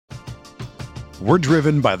We're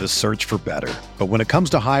driven by the search for better. But when it comes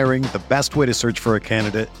to hiring, the best way to search for a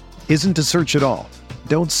candidate isn't to search at all.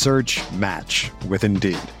 Don't search, match with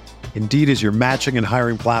Indeed. Indeed is your matching and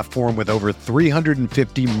hiring platform with over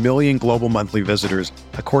 350 million global monthly visitors,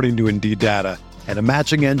 according to Indeed data, and a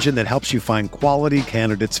matching engine that helps you find quality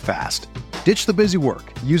candidates fast. Ditch the busy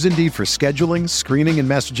work. Use Indeed for scheduling, screening, and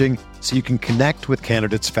messaging so you can connect with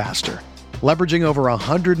candidates faster. Leveraging over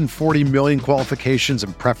 140 million qualifications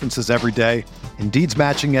and preferences every day, Indeed's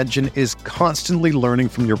matching engine is constantly learning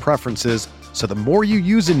from your preferences, so the more you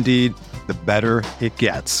use Indeed, the better it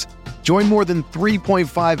gets. Join more than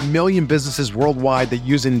 3.5 million businesses worldwide that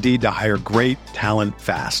use Indeed to hire great talent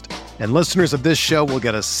fast. And listeners of this show will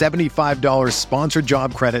get a $75 sponsored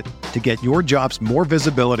job credit to get your jobs more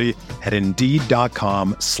visibility at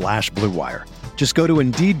Indeed.com/Blue Wire. Just go to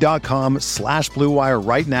Indeed.com/Blue Wire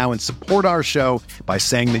right now and support our show by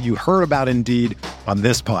saying that you heard about Indeed on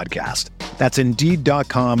this podcast. That's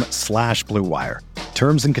Indeed.com/Blue Wire.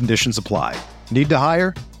 Terms and conditions apply. Need to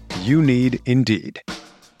hire? You need Indeed.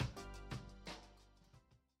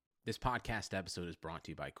 This podcast episode is brought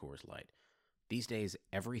to you by Coors Light. These days,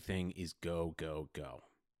 everything is go, go, go.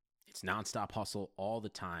 It's nonstop hustle all the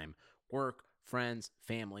time. Work, friends,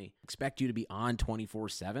 family, expect you to be on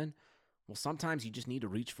 24/7. Well, sometimes you just need to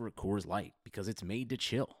reach for a Coors Light because it's made to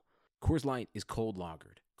chill. Coors Light is cold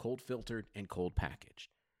lagered, cold filtered, and cold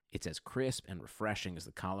packaged. It's as crisp and refreshing as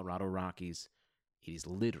the Colorado Rockies. It is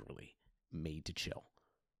literally made to chill.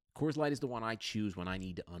 Coors Light is the one I choose when I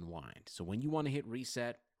need to unwind. So when you want to hit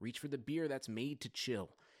reset, reach for the beer that's made to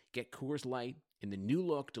chill. Get Coors Light in the new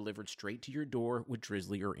look delivered straight to your door with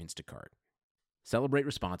Drizzly or Instacart. Celebrate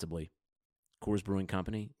responsibly. Coors Brewing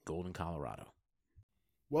Company, Golden, Colorado.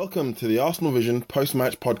 Welcome to the Arsenal Vision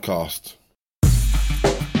post-match podcast.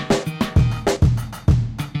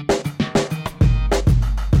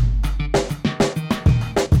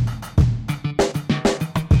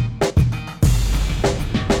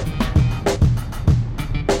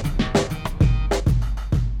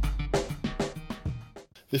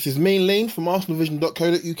 This is Mean Lean from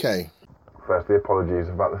arsenalvision.co.uk. Firstly, apologies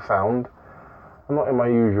about the sound. I'm not in my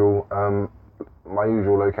usual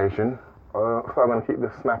location, so I'm going to keep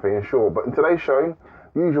this snappy and short. But in today's show,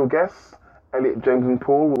 the usual guests, Elliot, James and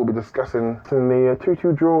Paul, will be discussing the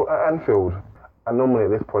 2-2 draw at Anfield. I normally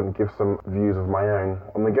at this point give some views of my own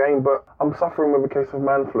on the game, but I'm suffering with a case of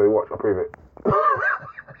man flu. Watch, I'll prove it.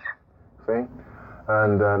 See?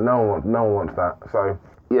 And no one wants that. So,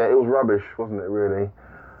 yeah, it was rubbish, wasn't it, really?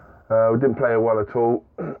 We didn't play well at all,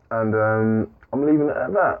 and I'm leaving it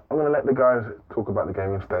at that. I'm going to let the guys talk about the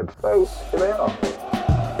game instead. So, here they are.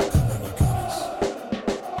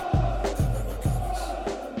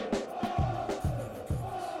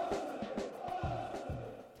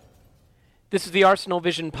 This is the Arsenal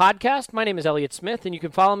Vision podcast. My name is Elliot Smith, and you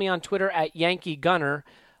can follow me on Twitter at Yankee Gunner.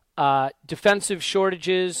 Defensive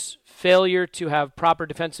shortages, failure to have proper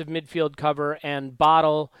defensive midfield cover, and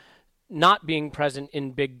Bottle not being present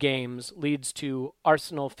in big games leads to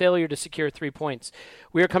Arsenal failure to secure 3 points.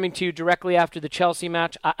 We are coming to you directly after the Chelsea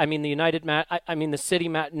match. I mean the United match. I mean the City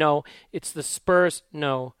match. No, it's the Spurs.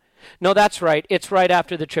 No, that's right. It's right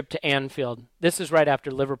after the trip to Anfield. This is right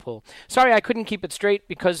after Liverpool. Sorry, I couldn't keep it straight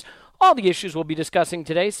because all the issues we'll be discussing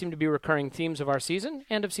today seem to be recurring themes of our season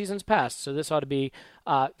and of seasons past, so this ought to be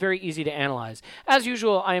very easy to analyze. As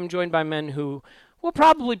usual, I am joined by men who will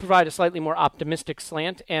probably provide a slightly more optimistic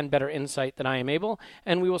slant and better insight than I am able,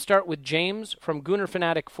 and we will start with James from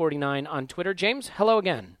GoonerFanatic49 on Twitter. James, hello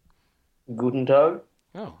again. Guten Tag.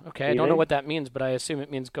 Oh, okay. I don't know what that means, but I assume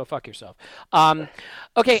it means go fuck yourself.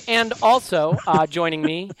 Okay, and also joining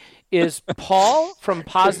me is Paul from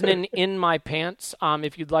Poznan in My Pants.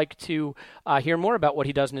 If you'd like to hear more about what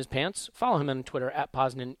he does in his pants, follow him on Twitter at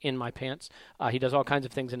Poznan in My Pants. He does all kinds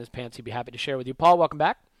of things in his pants he'd be happy to share with you. Paul, welcome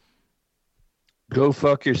back. Go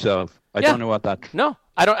fuck yourself. I don't know what that... No,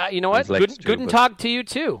 I don't. You know what? Guten Tag to you,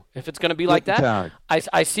 too, if it's going to be like that.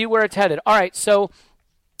 I see where it's headed. All right, so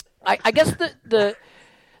I guess the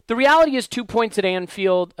reality is 2 points at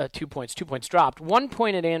Anfield, 2 points dropped. 1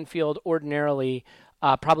 point at Anfield ordinarily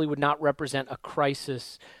probably would not represent a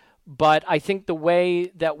crisis, but I think the way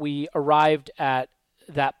that we arrived at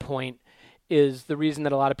that point is the reason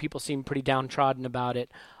that a lot of people seem pretty downtrodden about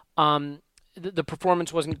it. The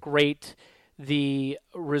performance wasn't great. The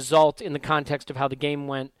result in the context of how the game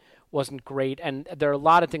went wasn't great, and there are a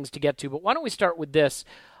lot of things to get to, but why don't we start with this?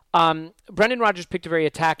 Brendan Rodgers picked a very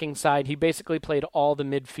attacking side. He basically played all the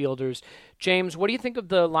midfielders. James, what do you think of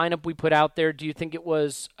the lineup we put out there? Do you think it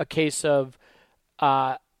was a case of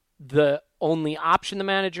the only option the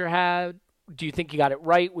manager had? Do you think he got it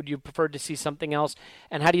right? Would you prefer to see something else?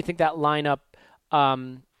 And how do you think that lineup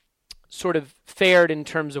sort of fared in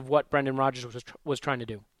terms of what Brendan Rodgers was trying to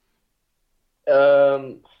do?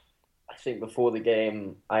 I think before the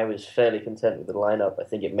game, I was fairly content with the lineup. I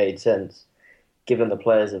think it made sense given the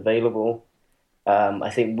players available. I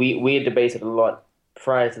think we had debated a lot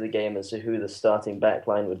prior to the game as to who the starting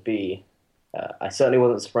backline would be. I certainly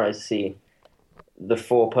wasn't surprised to see the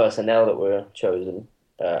 4 personnel that were chosen.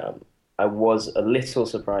 I was a little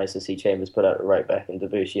surprised to see Chambers put out a right back and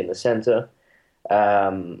Debussy in the centre.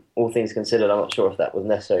 All things considered, I'm not sure if that was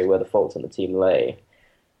necessarily where the fault in the team lay.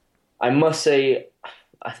 I must say,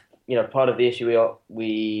 part of the issue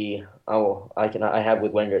I have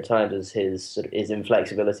with Wenger at times is his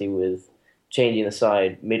inflexibility with changing the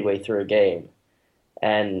side midway through a game.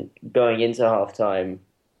 And going into halftime,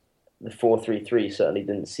 the 4-3-3 certainly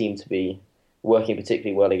didn't seem to be working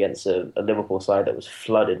particularly well against a Liverpool side that was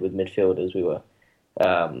flooded with midfielders. We were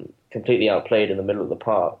completely outplayed in the middle of the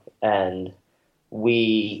park, and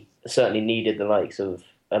we certainly needed the likes of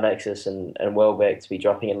Alexis and Welbeck to be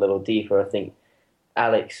dropping a little deeper. I think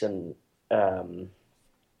Alex and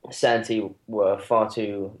Santi were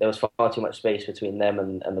there was far too much space between them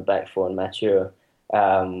and the back four and Mathieu,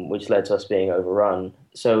 which led to us being overrun.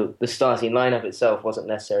 So the starting lineup itself wasn't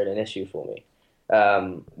necessarily an issue for me.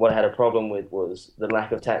 What I had a problem with was the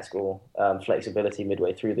lack of tactical flexibility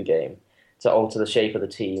midway through the game to alter the shape of the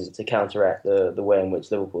team to counteract the way in which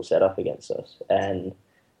Liverpool set up against us. And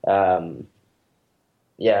it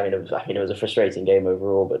was a frustrating game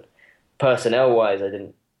overall. But personnel-wise,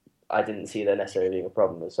 I didn't see there necessarily being a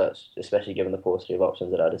problem as such, especially given the paucity of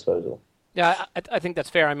options at our disposal. Yeah, I think that's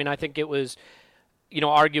fair. I mean, I think it was,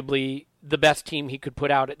 arguably the best team he could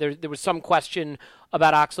put out. There was some question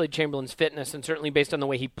about Oxlade-Chamberlain's fitness, and certainly based on the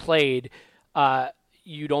way he played,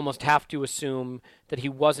 you'd almost have to assume that he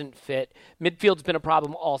wasn't fit. Midfield's been a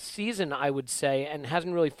problem all season, I would say, and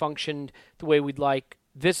hasn't really functioned the way we'd like.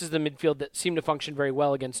 This is the midfield that seemed to function very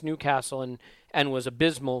well against Newcastle and was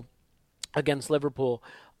abysmal against Liverpool.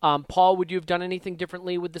 Paul, would you have done anything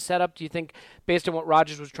differently with the setup? Do you think, based on what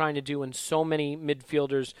Rodgers was trying to do and so many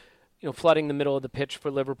midfielders, flooding the middle of the pitch for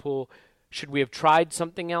Liverpool, should we have tried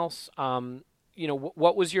something else?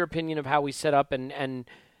 What was your opinion of how we set up and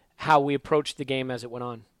how we approached the game as it went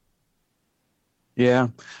on? Yeah,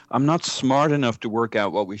 I'm not smart enough to work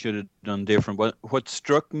out what we should have done different. What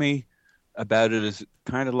struck me about it is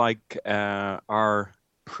kind of like our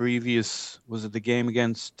previous, was it the game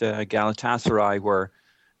against Galatasaray, where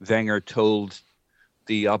Wenger told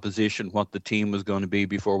the opposition what the team was going to be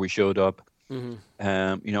before we showed up.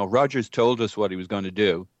 Mm-hmm. Rodgers told us what he was going to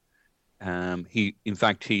do.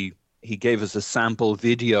 He gave us a sample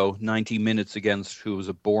video, 90 minutes against who was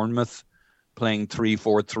at Bournemouth, playing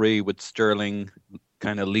 3-4-3 with Sterling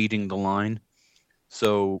kind of leading the line.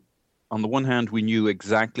 So on the one hand, we knew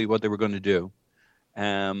exactly what they were going to do.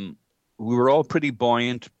 We were all pretty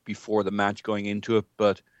buoyant before the match going into it,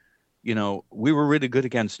 but we were really good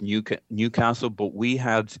against Newcastle, but we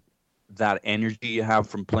had that energy you have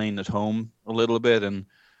from playing at home a little bit. And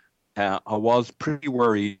I was pretty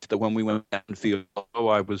worried that when we went downfield,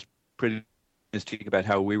 I was pretty optimistic about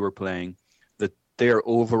how we were playing, that their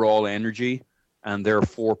overall energy and their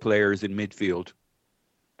 4 players in midfield,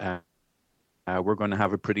 we're going to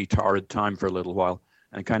have a pretty torrid time for a little while.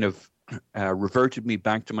 And kind of reverted me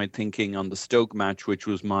back to my thinking on the Stoke match, which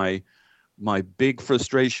was my big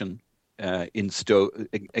frustration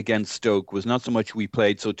against Stoke was not so much we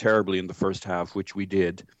played so terribly in the first half, which we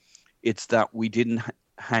did. It's that we didn't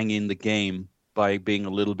hang in the game by being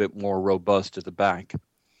a little bit more robust at the back.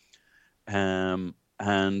 And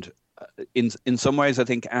in some ways, I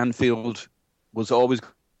think Anfield was always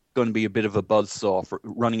going to be a bit of a buzzsaw, for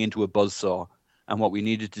running into a buzzsaw. And what we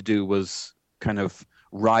needed to do was kind of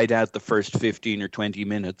ride out the first 15 or 20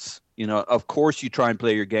 minutes. Of course you try and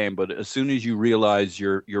play your game, but as soon as you realize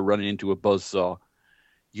you're running into a buzzsaw,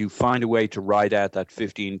 you find a way to ride out that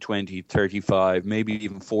 15, 20, 35, maybe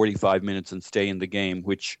even 45 minutes and stay in the game,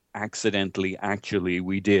 which actually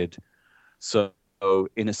we did. So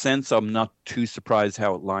in a sense, I'm not too surprised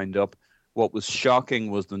how it lined up. What was shocking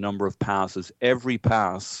was the number of passes. Every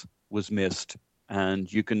pass was missed,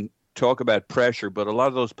 and you can talk about pressure, but a lot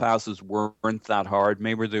of those passes weren't that hard.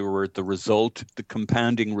 Maybe they were the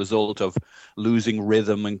compounding result of losing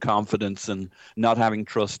rhythm and confidence and not having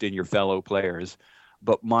trust in your fellow players.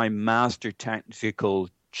 But my master tactical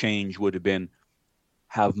change would have been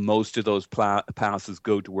have most of those passes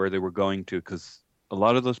go to where they were going to, because a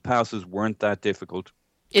lot of those passes weren't that difficult.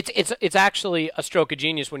 It's actually a stroke of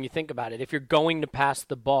genius when you think about it. If you're going to pass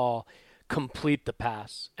the ball, complete the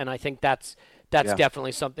pass. And I think that's that's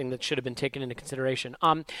definitely something that should have been taken into consideration.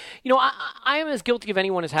 I am as guilty of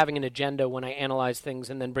anyone as having an agenda when I analyze things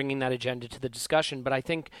and then bringing that agenda to the discussion. But I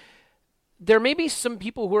think there may be some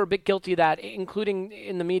people who are a bit guilty of that, including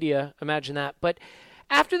in the media. Imagine that. But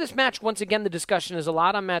after this match, once again, the discussion is a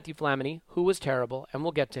lot on Matthew Flamini, who was terrible, and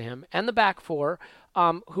we'll get to him, and the back four,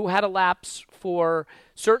 who had a lapse for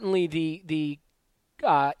certainly the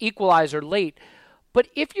equalizer late. But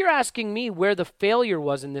if you're asking me where the failure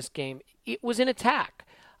was in this game, it was in attack.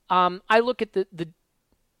 I look at the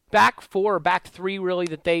back four, back three, really,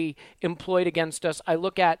 that they employed against us. I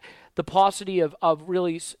look at the paucity of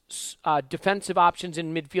really defensive options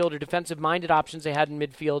in midfield or defensive-minded options they had in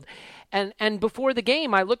midfield. And before the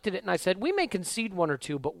game, I looked at it and I said, we may concede one or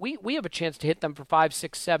two, but we have a chance to hit them for 5,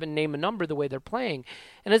 6, 7, name a number the way they're playing.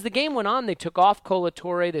 And as the game went on, they took off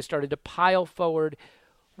Colatore. They started to pile forward.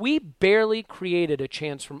 We barely created a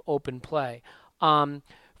chance from open play.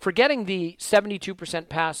 Forgetting the 72%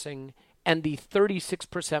 passing and the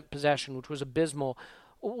 36% possession, which was abysmal.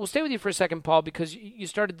 We'll stay with you for a second, Paul, because you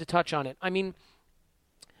started to touch on it. I mean,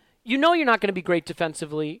 you're not going to be great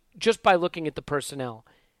defensively just by looking at the personnel.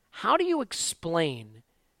 How do you explain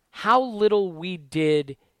how little we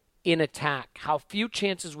did in attack, how few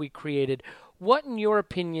chances we created? What, in your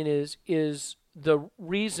opinion, is the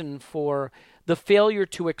reason for the failure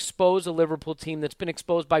to expose a Liverpool team that's been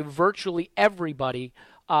exposed by virtually everybody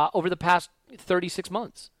over the past 36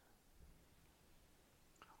 months?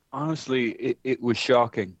 Honestly, it was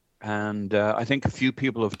shocking. And I think a few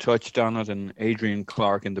people have touched on it, and Adrian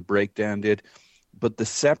Clark in the breakdown did. But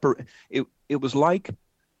it was like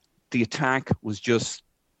the attack was just,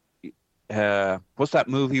 what's that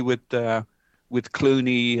movie with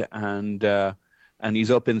Clooney and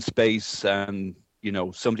he's up in space and,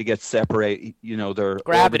 somebody gets separated, they're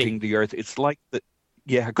Gravity. orbiting the Earth. It's like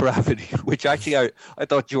Gravity, which actually I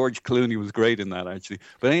thought George Clooney was great in that, actually.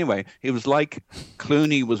 But anyway, it was like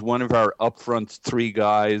Clooney was one of our upfront three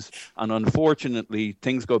guys, and unfortunately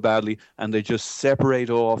things go badly and they just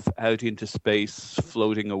separate off out into space,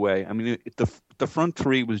 floating away. I mean, the front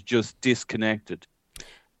three was just disconnected,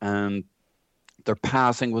 and their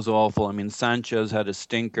passing was awful. I mean, Sanchez had a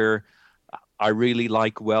stinker. I really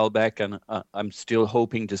like Welbeck, and I'm still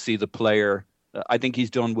hoping to see the player. I think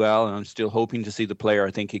he's done well, and I'm still hoping to see the player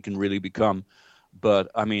I think he can really become.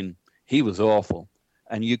 But, I mean, he was awful.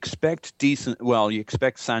 And you expect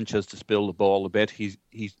Sanchez to spill the ball a bit. He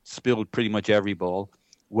spilled pretty much every ball.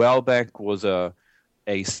 Welbeck was a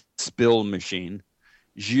spill machine.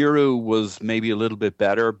 Giroud was maybe a little bit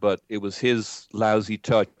better, but it was his lousy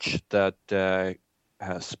touch that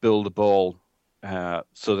spilled the ball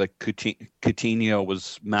so that Coutinho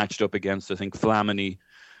was matched up against, I think, Flamini.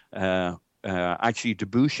 Actually,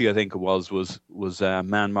 Debuchy, I think it was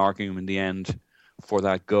man marking him in the end for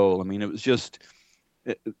that goal. I mean, it was just,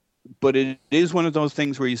 but it is one of those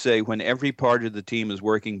things where you say when every part of the team is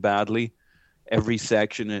working badly, every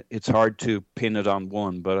section, it's hard to pin it on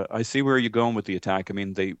one. But I see where you're going with the attack. I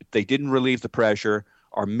mean, they didn't relieve the pressure.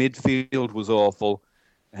 Our midfield was awful.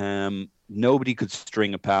 Nobody could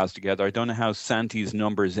string a pass together. I don't know how Santi's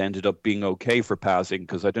numbers ended up being okay for passing,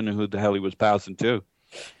 because I don't know who the hell he was passing to.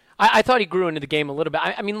 I thought he grew into the game a little bit.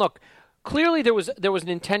 I mean, look, clearly there was an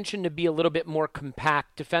intention to be a little bit more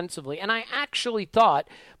compact defensively, and I actually thought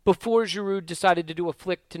before Giroud decided to do a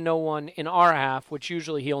flick to no one in our half, which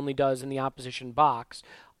usually he only does in the opposition box,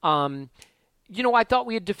 I thought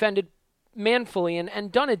we had defended manfully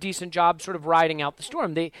and done a decent job sort of riding out the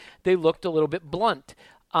storm. They looked a little bit blunt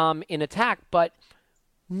in attack, but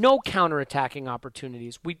no counterattacking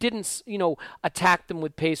opportunities. We didn't, attack them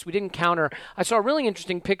with pace. We didn't counter. I saw a really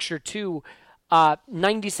interesting picture, too,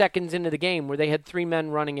 90 seconds into the game where they had three men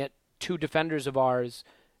running at two defenders of ours,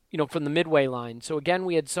 from the midway line. So, again,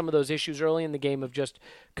 we had some of those issues early in the game of just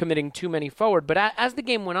committing too many forward. But as the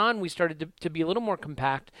game went on, we started to be a little more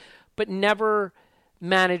compact, but never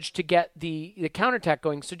managed to get the counterattack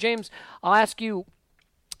going. So, James, I'll ask you,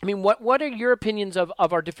 I mean, what are your opinions of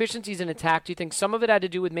our deficiencies in attack? Do you think some of it had to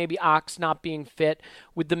do with maybe Ox not being fit,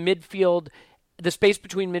 with the midfield, the space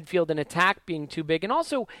between midfield and attack being too big? And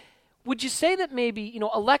also, would you say that maybe,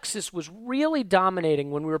 Alexis was really dominating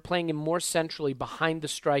when we were playing him more centrally behind the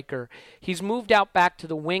striker? He's moved out back to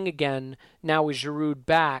the wing again now with Giroud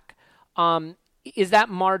back. Is that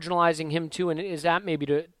marginalizing him too? And is that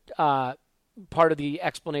maybe part of the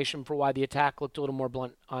explanation for why the attack looked a little more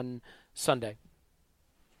blunt on Sunday?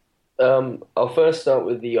 I'll first start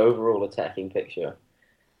with the overall attacking picture.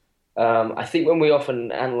 I think when we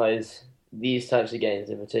often analyze these types of games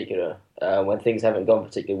in particular, when things haven't gone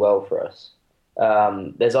particularly well for us,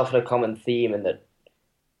 there's often a common theme in that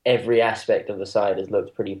every aspect of the side has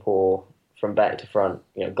looked pretty poor from back to front,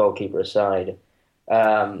 goalkeeper aside.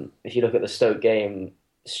 If you look at the Stoke game,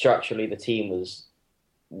 structurally the team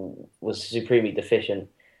was supremely deficient,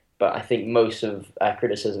 but I think most of our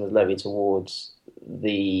criticism was levied towards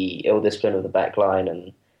the ill discipline of the back line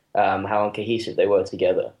and how uncohesive they were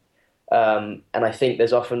together. And I think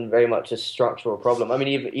there's often very much a structural problem. I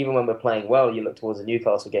mean, even when we're playing well, you look towards the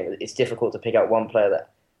Newcastle game, it's difficult to pick out one player that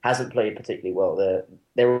hasn't played particularly well.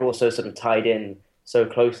 They're also sort of tied in so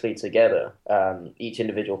closely together, each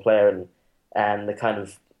individual player and the kind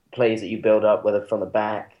of plays that you build up, whether from the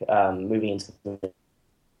back, moving into the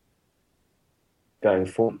going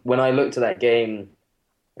forward. When I looked at that game,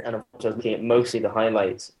 and I was looking at mostly the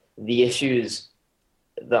highlights, the issues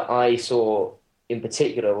that I saw in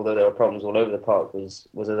particular, although there were problems all over the park, was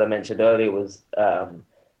as I mentioned earlier, was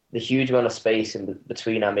the huge amount of space in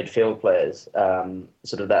between our midfield players,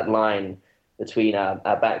 sort of that line between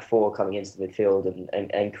our back four coming into the midfield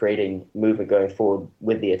and creating movement going forward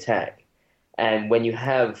with the attack. And when you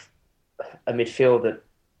have a midfield that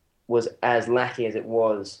was as lacking as it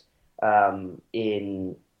was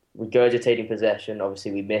in regurgitating possession,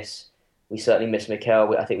 obviously we certainly miss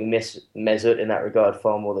Mikel. I think we miss Mesut in that regard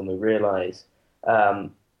far more than we realise.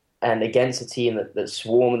 And against a team that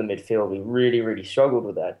swarm in the midfield, we really, really struggled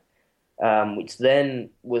with that, which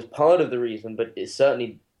then was part of the reason, but it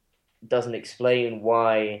certainly doesn't explain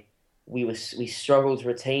why we struggled to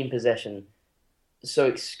retain possession so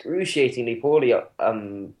excruciatingly poorly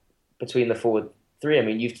between the forward three. I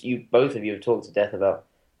mean, you both of you have talked to death about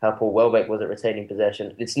how poor Welbeck was at retaining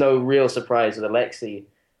possession. It's no real surprise with Alexi,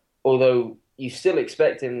 although you still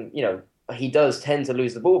expect him. He does tend to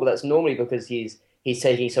lose the ball, but that's normally because he's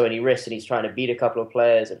taking so many risks and he's trying to beat a couple of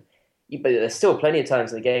players. But there's still plenty of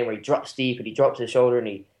times in the game where he drops deep and he drops his shoulder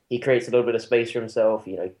and he creates a little bit of space for himself.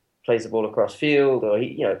 Plays the ball across field, or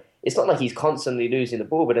it's not like he's constantly losing the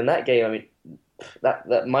ball. But in that game, I mean,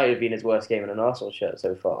 that might have been his worst game in an Arsenal shirt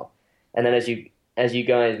so far. And then as you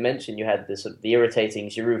guys mentioned, you had the irritating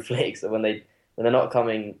Giroud flicks that when they're not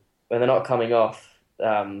coming off,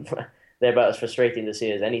 they're about as frustrating to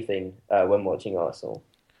see as anything when watching Arsenal.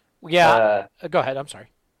 Yeah, go ahead. I'm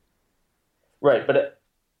sorry. Right, but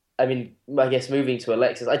I mean, I guess moving to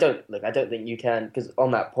Alexis, I don't think you can, because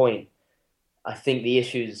on that point, I think the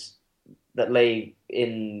issues that lay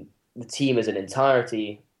in the team as an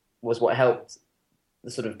entirety was what helped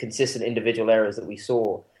the sort of consistent individual errors that we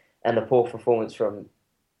saw and the poor performance from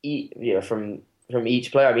each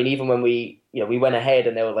player. I mean, even when we went ahead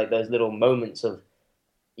and there were like those little moments of,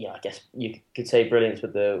 I guess you could say brilliance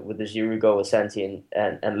with the Giroud goal with Santi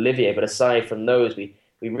and Olivier, but aside from those, we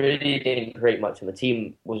really didn't create much, and the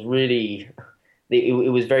team was really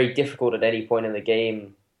it was very difficult at any point in the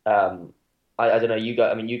game. I don't know, you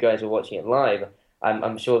guys. I mean, you guys were watching it live.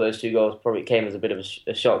 I'm sure those two goals probably came as a bit of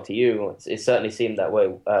a shock to you. It certainly seemed that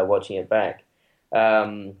way watching it back.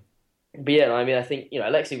 But yeah, I mean, I think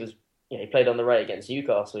Alexi was he played on the right against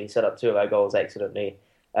Newcastle. He set up two of our goals excellently.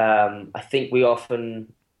 I think we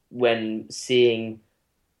often, when seeing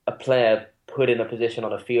a player put in a position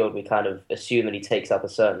on a field, we kind of assume that he takes up a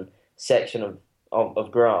certain section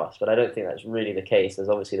of grass, but I don't think that's really the case. There's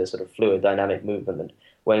obviously this sort of fluid, dynamic movement that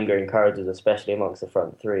Wenger encourages, especially amongst the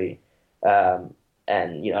front three. And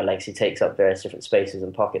Alexi takes up various different spaces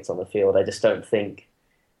and pockets on the field. I just don't think,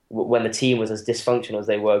 when the team was as dysfunctional as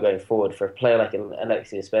they were going forward, for a player like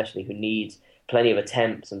Alexi especially, who needs plenty of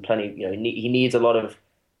attempts and he needs a lot of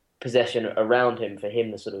possession around him for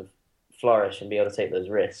him to sort of flourish and be able to take those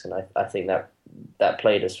risks. And I think that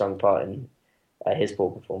played a strong part in his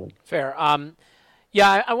poor performance. Fair.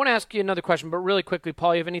 Yeah, I want to ask you another question, but really quickly,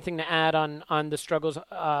 Paul, you have anything to add on the struggles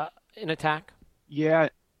in attack? Yeah,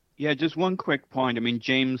 just one quick point. I mean,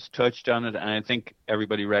 James touched on it, and I think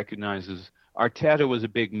everybody recognizes Arteta was a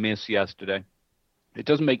big miss yesterday. It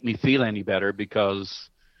doesn't make me feel any better because,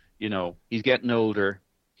 he's getting older.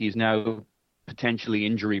 He's now potentially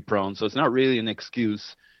injury prone, so it's not really an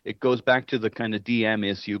excuse. It goes back to the kind of DM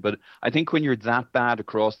issue, but I think when you're that bad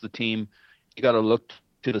across the team, you got to look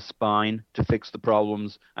to the spine to fix the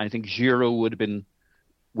problems. I think Giroud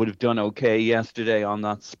would have done okay yesterday on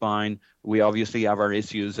that spine. We obviously have our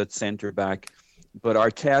issues at centre back, but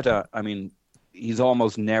Arteta, I mean, he's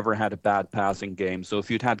almost never had a bad passing game. So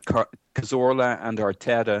if you'd had Cazorla and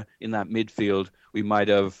Arteta in that midfield, we might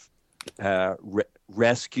have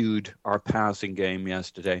rescued our passing game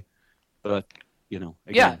yesterday. But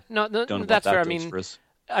again, that's fair.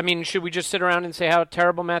 I mean, should we just sit around and say how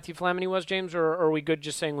terrible Matthew Flamini was, James, or are we good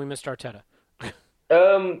just saying we missed Arteta?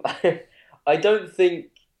 I don't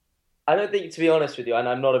think, to be honest with you, and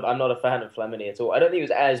I'm not a fan of Flamini at all. I don't think it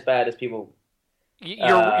was as bad as people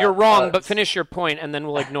You're wrong, but finish your point, and then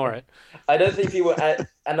we'll ignore it. I don't think people...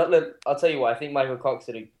 I'll tell you what, I think Michael Cox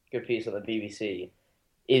did a good piece on the BBC,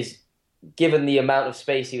 is given the amount of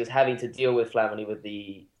space he was having to deal with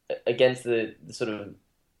Flamini against the sort of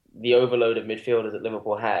the overload of midfielders that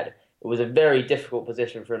Liverpool had, it was a very difficult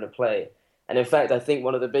position for him to play. And in fact, I think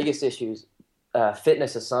one of the biggest issues,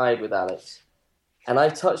 fitness aside with Alex, and I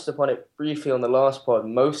touched upon it briefly on the last pod,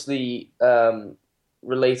 mostly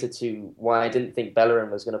related to why I didn't think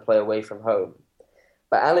Bellerin was going to play away from home.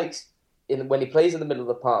 But Alex, when he plays in the middle of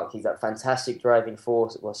the park, he's that fantastic driving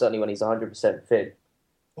force, well, certainly when he's 100% fit.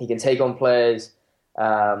 He can take on players,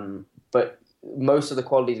 but most of the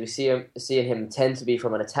qualities we see in him tend to be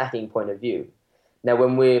from an attacking point of view. Now,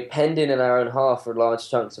 when we're penned in our own half for large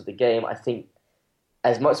chunks of the game, I think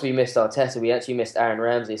as much as we missed Arteta, we actually missed Aaron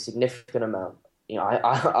Ramsey a significant amount. You know,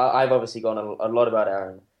 I've obviously gone a lot about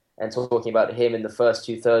Aaron and talking about him in the first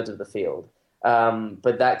 2/3 of the field.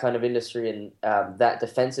 But that kind of industry and that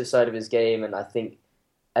defensive side of his game, and I think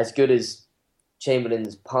as good as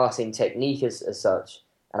Chamberlain's passing technique as such,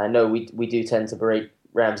 and I know we do tend to berate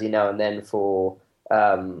Ramsey now and then for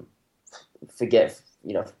forget,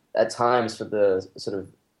 you know, at times for the sort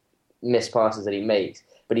of missed passes that he makes,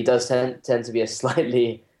 but he does tend to be a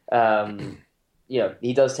slightly,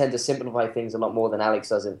 he does tend to simplify things a lot more than Alex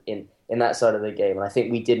does in that side of the game, and I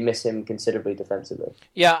think we did miss him considerably defensively.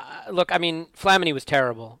 Yeah, look, I mean, Flamini was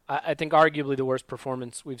terrible. I think arguably the worst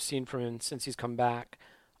performance we've seen from him since he's come back.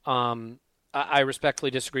 I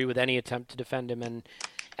respectfully disagree with any attempt to defend him,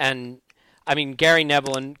 and I mean, Gary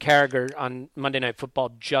Neville and Carragher on Monday Night Football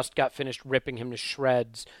just got finished ripping him to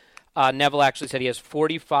shreds. Neville actually said he has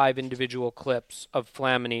 45 individual clips of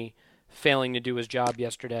Flamini failing to do his job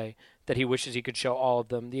yesterday, that he wishes he could show all of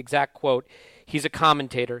them. The exact quote, he's a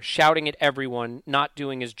commentator, shouting at everyone, not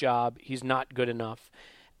doing his job, he's not good enough.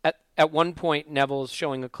 At one point, Neville's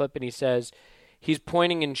showing a clip and he says, he's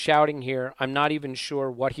pointing and shouting here, I'm not even sure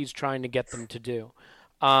what he's trying to get them to do.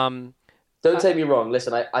 Don't take me wrong.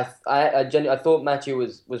 Listen, I genuinely thought Matthew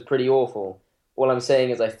was pretty awful. All I'm saying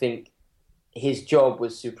is I think his job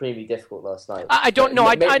was supremely difficult last night. I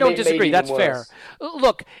don't disagree. That's fair.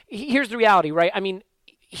 Look, here's the reality, right? I mean,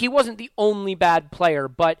 he wasn't the only bad player,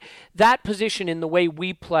 but that position in the way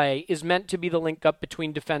we play is meant to be the link up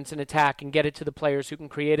between defense and attack and get it to the players who can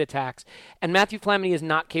create attacks. And Matthew Flamini is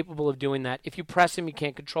not capable of doing that. If you press him, he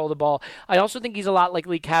can't control the ball. I also think he's a lot like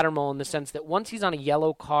Lee Cattermole in the sense that once he's on a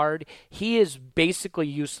yellow card, he is basically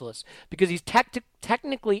useless because he's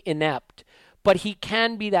technically inept, but he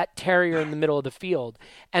can be that terrier in the middle of the field.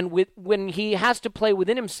 And when he has to play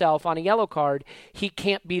within himself on a yellow card, he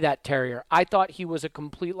can't be that terrier. I thought he was a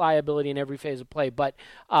complete liability in every phase of play. But,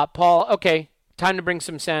 Paul, okay, time to bring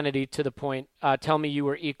some sanity to the point. Tell me you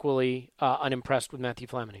were equally unimpressed with Matthew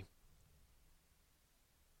Flamini.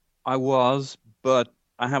 I was, but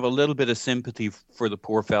I have a little bit of sympathy for the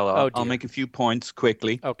poor fella. I'll make a few points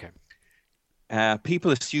quickly. Okay.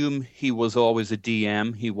 People assume he was always a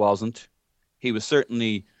DM. He wasn't. He was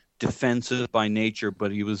certainly defensive by nature,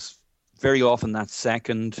 but he was very often that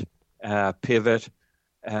second pivot,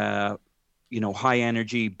 high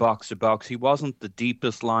energy, box to box. He wasn't the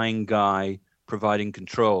deepest lying guy providing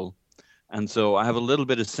control. And so I have a little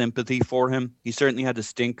bit of sympathy for him. He certainly had a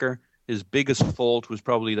stinker. His biggest fault was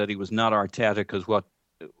probably that he was not Arteta, because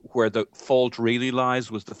where the fault really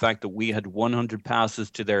lies was the fact that we had 100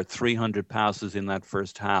 passes to their 300 passes in that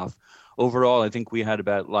first half. Overall, I think we had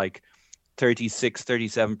about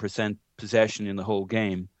 37% possession in the whole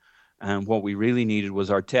game. And what we really needed was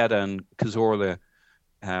Arteta and Cazorla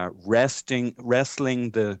wrestling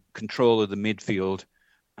the control of the midfield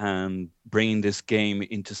and bringing this game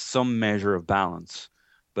into some measure of balance.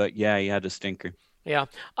 But yeah, he had a stinker. Yeah.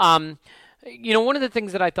 One of the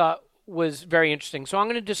things that I thought was very interesting. So I'm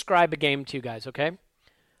going to describe a game to you guys, okay?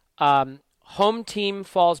 Home team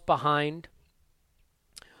falls behind.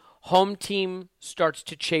 Home team starts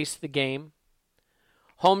to chase the game.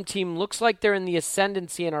 Home team looks like they're in the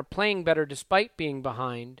ascendancy and are playing better despite being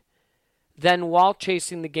behind. Then, while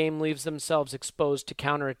chasing the game, leaves themselves exposed to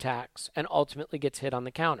counterattacks and ultimately gets hit on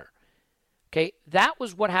the counter. Okay, that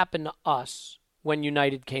was what happened to us when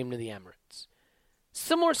United came to the Emirates.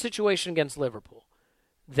 Similar situation against Liverpool.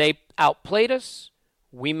 They outplayed us.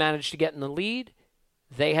 We managed to get in the lead.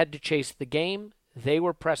 They had to chase the game. They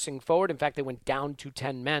were pressing forward. In fact, they went down to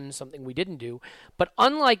 10 men, something we didn't do. But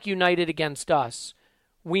unlike United against us,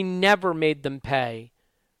 we never made them pay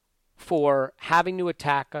for having to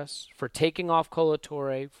attack us, for taking off Kolo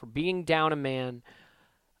Touré, for being down a man.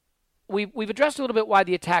 We've addressed a little bit why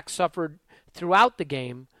the attack suffered throughout the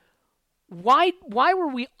game. Why were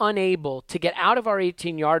we unable to get out of our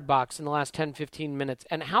 18-yard box in the last 10, 15 minutes?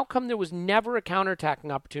 And how come there was never a counterattacking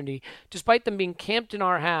opportunity, despite them being camped in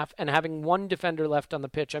our half and having one defender left on the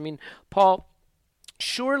pitch? I mean, Paul,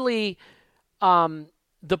 surely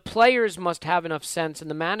the players must have enough sense and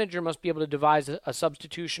the manager must be able to devise a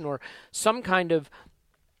substitution or some kind of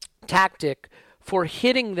tactic for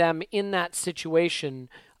hitting them in that situation.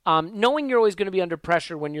 Knowing you're always going to be under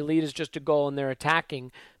pressure when your lead is just a goal and they're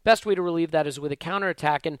attacking, best way to relieve that is with a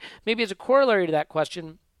counterattack. And maybe as a corollary to that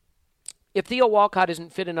question, if Theo Walcott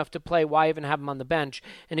isn't fit enough to play, why even have him on the bench?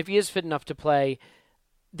 And if he is fit enough to play,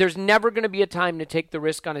 there's never going to be a time to take the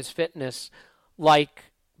risk on his fitness, like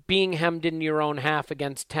being hemmed into your own half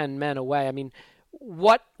against 10 men away. I mean,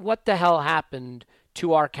 what the hell happened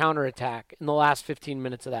to our counterattack in the last 15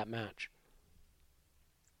 minutes of that match?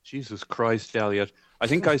 Jesus Christ, Elliot. I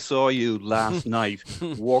think I saw you last night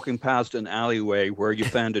walking past an alleyway where you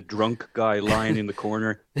found a drunk guy lying in the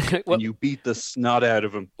corner and you beat the snot out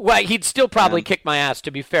of him. Well, he'd still probably kick my ass, to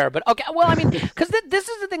be fair. But, okay, well, I mean, because this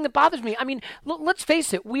is the thing that bothers me. I mean, let's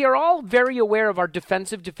face it. We are all very aware of our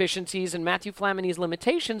defensive deficiencies and Matthew Flamini's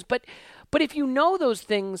limitations. But if you know those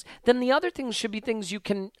things, then the other things should be things you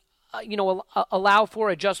can allow for,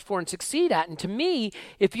 adjust for, and succeed at. And to me,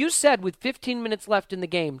 if you said with 15 minutes left in the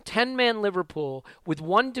game, 10-man Liverpool with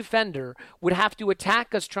one defender would have to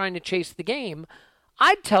attack us trying to chase the game,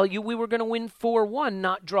 I'd tell you we were going to win 4-1,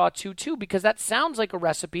 not draw 2-2, because that sounds like a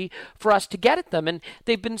recipe for us to get at them. And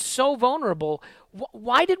they've been so vulnerable.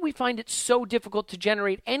 Why did we find it so difficult to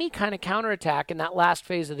generate any kind of counterattack in that last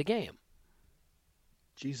phase of the game?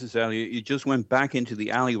 Jesus, Elliot, you just went back into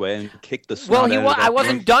the alleyway and kicked the snot out of that I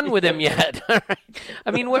wasn't done with him yet.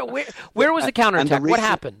 I mean, where was the counterattack? What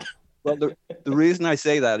happened? Well, the reason I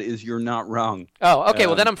say that is you're not wrong. Oh, okay.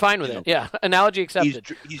 Well, then I'm fine with it. Yeah. Analogy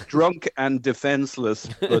accepted. He's drunk and defenseless,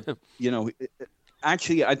 but,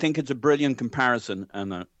 actually, I think it's a brilliant comparison.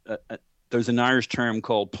 And there's an Irish term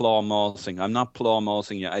called plough-mossing. I'm not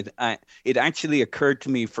plough-mossing you. It actually occurred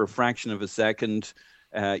to me for a fraction of a second,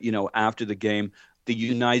 after the game. The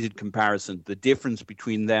United comparison, the difference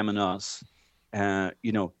between them and us,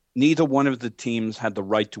 neither one of the teams had the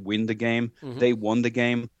right to win the game. Mm-hmm. They won the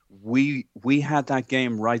game. We had that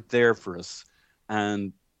game right there for us.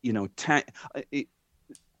 And, to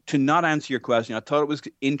not answer your question, I thought it was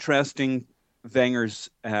interesting, Wenger's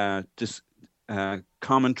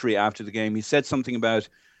commentary after the game. He said something about,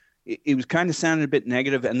 it was kind of sounding a bit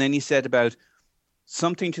negative, and then he said about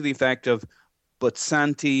something to the effect of, but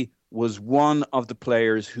Santi was one of the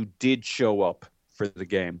players who did show up for the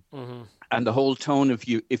game. Mm-hmm. And the whole tone, if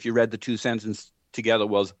you read the two sentences together,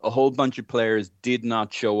 was a whole bunch of players did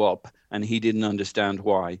not show up, and he didn't understand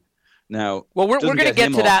why. Now, well, we're going to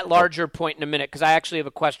get to that larger point in a minute, because I actually have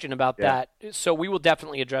a question about that. So we will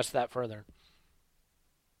definitely address that further.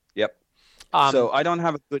 Yep. So I don't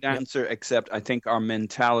have a good answer, except I think our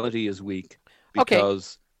mentality is weak,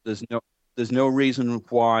 because there's no reason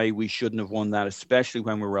why we shouldn't have won that, especially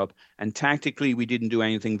when we were up. And tactically, we didn't do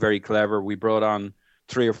anything very clever. We brought on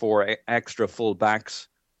 3 or 4 extra full backs,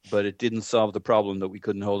 but it didn't solve the problem that we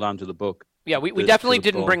couldn't hold on to the book. Yeah, we definitely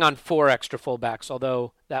didn't bring on 4 extra full backs,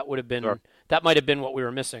 although that would have been that might have been what we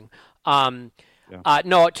were missing.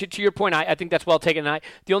 No, to your point, I think that's well taken.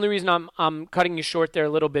 The only reason I'm cutting you short there a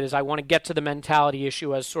little bit is I want to get to the mentality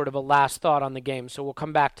issue as sort of a last thought on the game. So we'll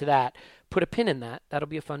come back to that. Put a pin in that. That'll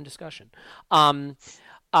be a fun discussion.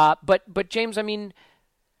 But James, I mean,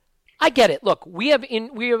 I get it. Look, we have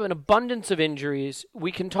an abundance of injuries.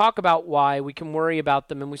 We can talk about why. We can worry about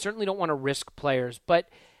them, and we certainly don't want to risk players. But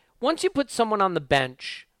once you put someone on the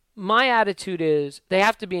bench, my attitude is they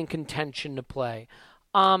have to be in contention to play.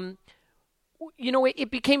 It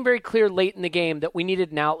became very clear late in the game that we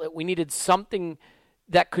needed an outlet. We needed something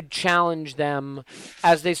that could challenge them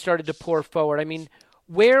as they started to pour forward. I mean,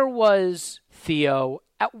 where was Theo?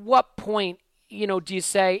 At what point, do you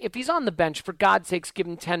say, if he's on the bench, for God's sakes, give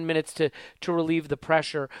him 10 minutes to relieve the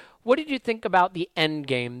pressure? What did you think about the end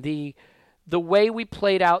game, the way we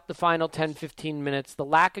played out the final 10, 15 minutes, the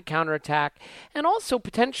lack of counterattack, and also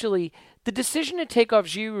potentially the decision to take off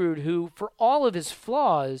Giroud, who, for all of his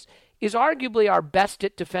flaws, is arguably our best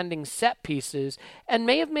at defending set pieces and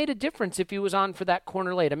may have made a difference if he was on for that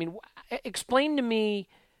corner late. I mean, explain to me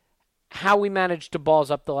how we managed to balls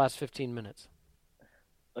up the last 15 minutes.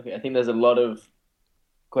 Okay, I think there's a lot of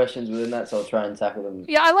questions within that, so I'll try and tackle them.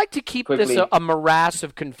 Yeah, I like to keep quickly. This a morass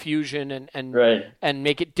of confusion and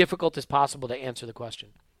make it difficult as possible to answer the question.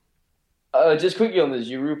 Just quickly on the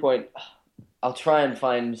Giroud point, I'll try and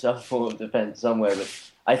find some form of defense somewhere,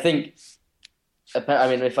 but I think I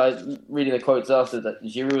mean, if I was reading the quotes after that,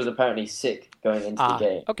 Giroud was apparently sick going into the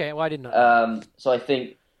game. Okay, well, I didn't know. So I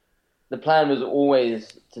think the plan was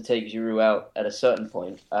always to take Giroud out at a certain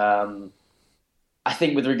point. I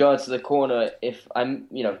think with regards to the corner, if I'm,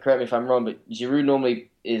 correct me if I'm wrong, but Giroud normally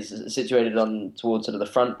is situated towards sort of the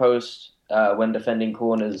front post when defending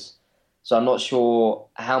corners. So I'm not sure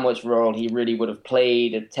how much role he really would have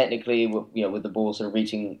played technically, with the ball sort of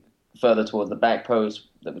reaching further towards the back post,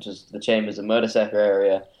 which is the Chambers and Mertesacker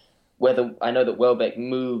area. Whether I know that Welbeck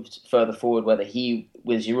moved further forward, whether he,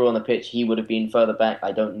 with Giroud on the pitch, he would have been further back,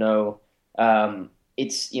 I don't know.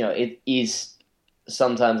 It is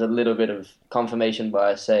sometimes a little bit of confirmation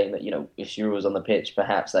bias saying that, if Giroud was on the pitch,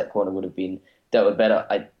 perhaps that corner would have been dealt with better.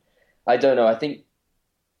 I don't know. I think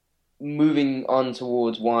moving on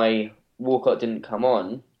towards why Walcott didn't come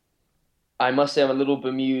on, I must say I'm a little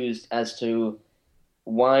bemused as to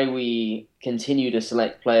why we continue to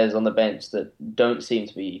select players on the bench that don't seem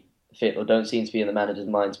to be fit or don't seem to be in the manager's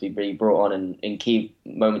mind to be really brought on in key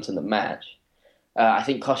moments in the match. I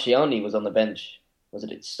think Koscielny was on the bench, was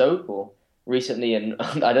it at Stoke or recently, and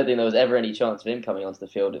I don't think there was ever any chance of him coming onto the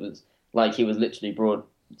field. It was like he was literally brought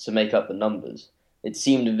to make up the numbers. It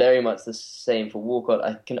seemed very much the same for Walcott.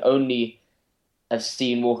 I can only have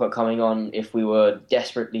seen Walcott coming on if we were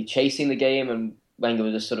desperately chasing the game and Wenger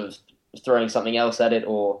was just sort of throwing something else at it,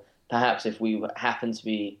 or perhaps if we happened to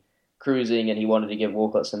be cruising and he wanted to give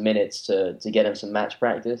Walcott some minutes to get him some match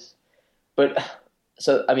practice. But,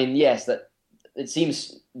 so, I mean, yes, that it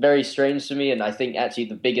seems very strange to me, and I think actually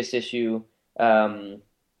the biggest issue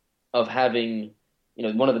of having,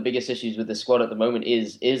 one of the biggest issues with the squad at the moment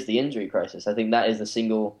is the injury crisis. I think that is the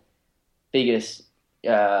single biggest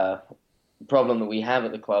problem that we have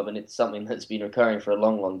at the club, and it's something that's been recurring for a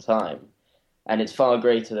long, long time. And it's far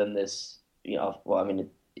greater than this,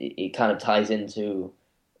 it kind of ties into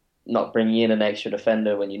not bringing in an extra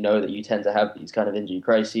defender when you know that you tend to have these kind of injury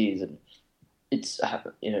crises. And it's,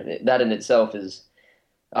 that in itself is,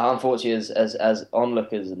 unfortunately, as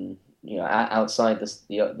onlookers and, outside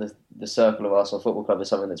the circle of Arsenal Football Club, is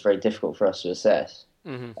something that's very difficult for us to assess.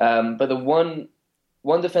 Mm-hmm. But the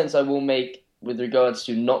one defence I will make with regards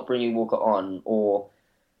to not bringing Walker on, or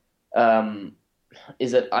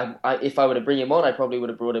is that if I were to bring him on, I probably would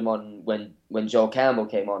have brought him on when Joel Campbell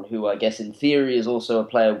came on, who I guess in theory is also a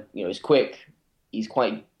player, is quick. He's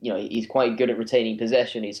quite good at retaining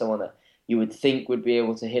possession. He's someone that you would think would be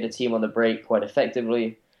able to hit a team on the break quite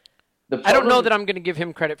effectively. I don't know that I'm going to give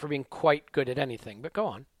him credit for being quite good at anything, but go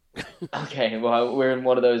on. Okay, well, we're in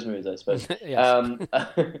one of those moods, I suppose.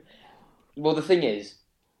 Well, the thing is,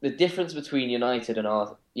 the difference between United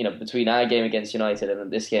and between our game against United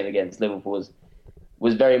and this game against Liverpool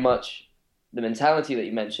was very much the mentality that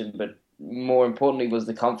you mentioned, but more importantly was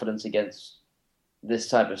the confidence against this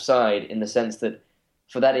type of side, in the sense that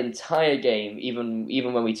for that entire game, even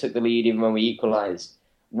when we took the lead, even when we equalised,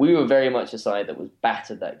 we were very much a side that was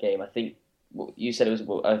battered that game. I think you said I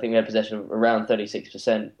think we had possession of around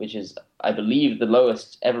 36%, which is, I believe, the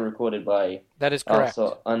lowest ever recorded by that is correct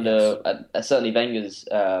under certainly Wenger's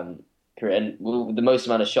career, and the most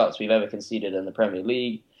amount of shots we've ever conceded in the Premier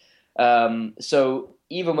League. So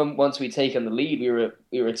even once we'd taken the lead,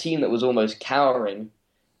 we were a team that was almost cowering.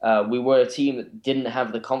 We were a team that didn't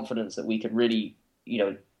have the confidence that we could really,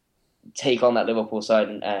 take on that Liverpool side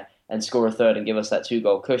and score a third and give us that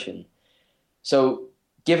 2-goal cushion. So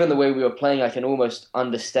given the way we were playing, I can almost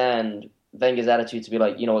understand Wenger's attitude to be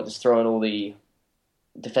like, just throw in all the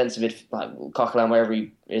defensive like Coquelin, wherever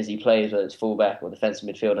he plays, whether it's fullback or defensive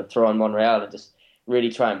midfield, and throw on Monreal and just really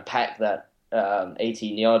try and pack that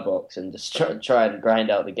 18-yard box and just try and grind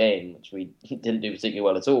out the game, which we didn't do particularly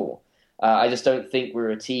well at all. I just don't think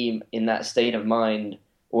we're a team in that state of mind,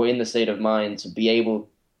 or in the state of mind to be able,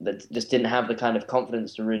 that just didn't have the kind of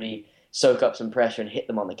confidence to really soak up some pressure and hit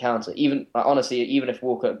them on the counter. Even if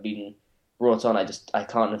Walker had been brought on, I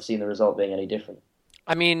can't have seen the result being any different.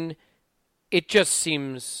 I mean, it just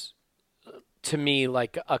seems to me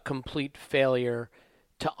like a complete failure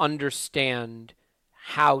to understand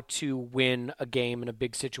how to win a game in a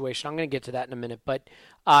big situation. I'm going to get to that in a minute, but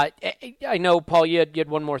I know, Paul, you had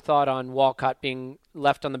one more thought on Walcott being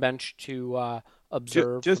left on the bench to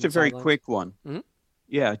observe. Just a very quick one. Mm-hmm.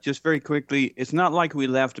 Yeah, just very quickly. It's not like we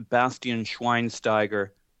left Bastian Schweinsteiger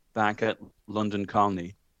back at London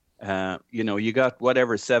Colney. You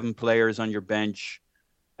got 7 players on your bench.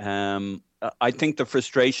 I think the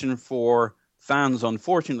frustration for fans,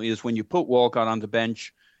 unfortunately, is when you put Walcott on the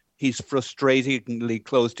bench, he's frustratingly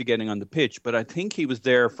close to getting on the pitch. But I think he was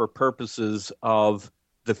there for purposes of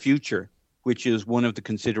the future. which is one of the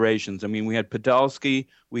considerations. I mean, we had Podolski,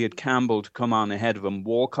 we had Campbell to come on ahead of him.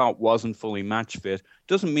 Walcott wasn't fully match fit.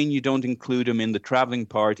 Doesn't mean you don't include him in the traveling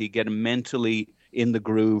party, get him mentally in the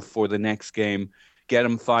groove for the next game, get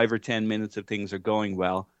him 5 or 10 minutes if things are going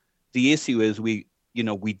well. The issue is we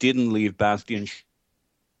didn't leave Bastian.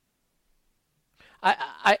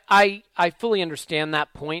 I fully understand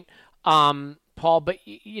that point, Paul, but,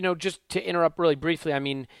 just to interrupt really briefly, I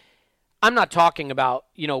mean, I'm not talking about,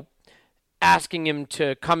 asking him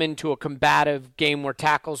to come into a combative game where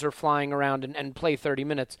tackles are flying around and play 30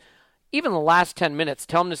 minutes. Even the last 10 minutes,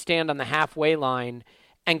 tell him to stand on the halfway line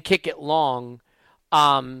and kick it long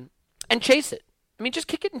and chase it. I mean, just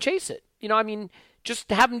kick it and chase it.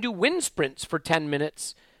 Just have him do wind sprints for 10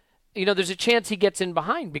 minutes. There's a chance he gets in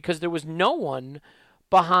behind because there was no one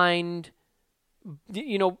behind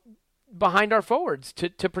our forwards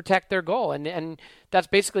to protect their goal. And that's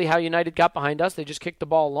basically how United got behind us. They just kicked the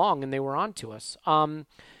ball long and they were on to us. I'm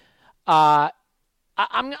going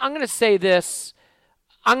to say this.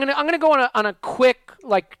 I'm going to go on a quick,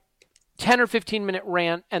 10 or 15 minute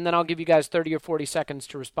rant, and then I'll give you guys 30 or 40 seconds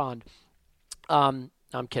to respond. I'm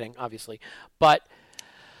kidding, obviously. But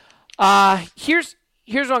here's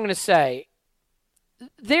what I'm going to say.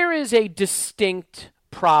 There is a distinct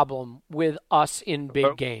problem with us in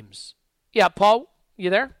big games. Yeah, Paul, you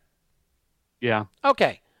there? Yeah.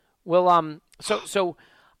 Okay. Well, so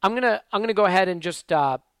I'm gonna go ahead and just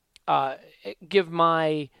give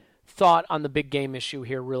my thought on the big game issue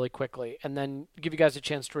here really quickly, and then give you guys a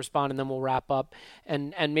chance to respond, and then we'll wrap up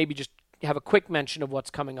and maybe just have a quick mention of what's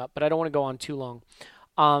coming up. But I don't want to go on too long.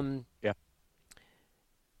 Yeah.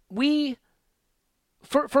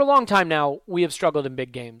 For a long time now, we have struggled in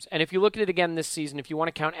big games. And if you look at it again this season, if you want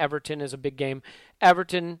to count Everton as a big game,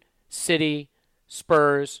 Everton, City,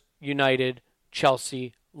 Spurs, United,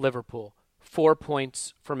 Chelsea, Liverpool, 4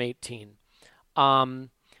 points from 18. Down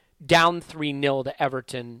 3-0 to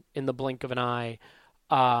Everton in the blink of an eye.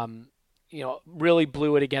 Really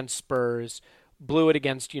blew it against Spurs, blew it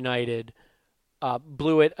against United,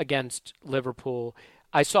 blew it against Liverpool.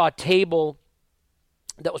 I saw a table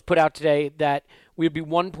that was put out today that we would be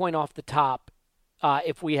 1 point off the top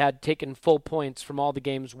if we had taken full points from all the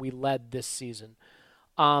games we led this season.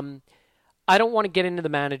 I don't want to get into the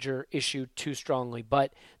manager issue too strongly,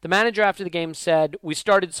 but the manager after the game said, we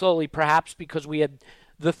started slowly perhaps because we had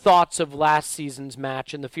the thoughts of last season's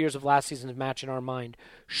match and the fears of last season's match in our mind.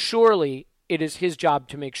 Surely it is his job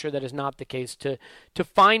to make sure that is not the case, to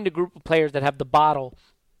find a group of players that have the bottle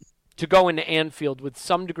to go into Anfield with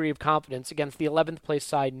some degree of confidence against the 11th place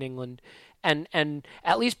side in England and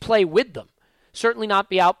at least play with them. Certainly not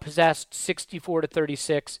be outpossessed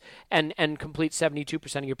 64-36 and complete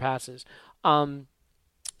 72% of your passes.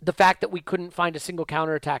 The fact that we couldn't find a single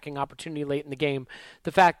counterattacking opportunity late in the game,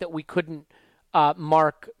 the fact that we couldn't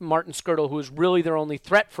mark Martin Skirtle, who was really their only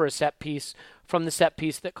threat for a set piece, from the set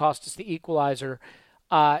piece that cost us the equalizer,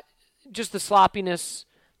 just the sloppiness,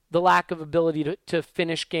 the lack of ability to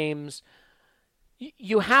finish games.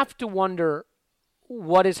 You have to wonder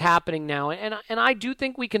what is happening now. And I do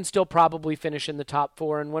think we can still probably finish in the top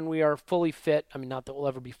 4. And when we are fully fit, I mean, not that we'll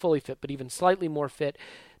ever be fully fit, but even slightly more fit,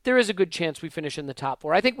 there is a good chance we finish in the top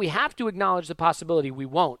 4. I think we have to acknowledge the possibility we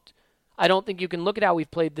won't. I don't think you can look at how we've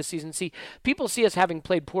played this season. See, people see us having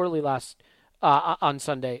played poorly on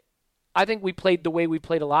Sunday. I think we played the way we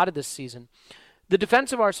played a lot of this season. The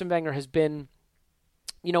defense of Arsene Wenger has been,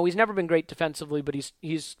 he's never been great defensively, but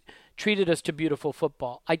he's treated us to beautiful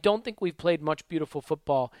football. I don't think we've played much beautiful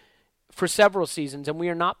football for several seasons, and we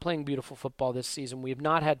are not playing beautiful football this season. We have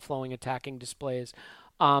not had flowing attacking displays.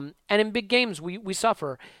 And in big games, we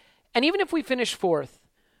suffer. And even if we finish 4th,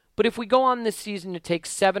 but if we go on this season to take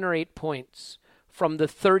 7 or 8 points from the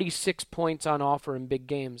 36 points on offer in big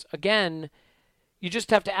games, again, you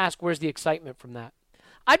just have to ask, where's the excitement from that?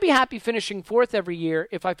 I'd be happy finishing 4th every year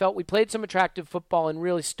if I felt we played some attractive football and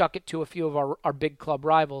really stuck it to a few of our big club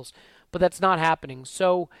rivals, but that's not happening.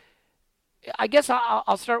 So I guess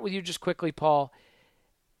I'll start with you just quickly, Paul.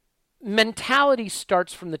 Mentality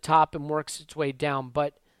starts from the top and works its way down,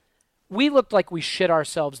 but we looked like we shit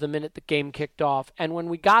ourselves the minute the game kicked off, and when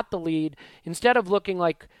we got the lead, instead of looking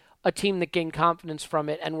like a team that gained confidence from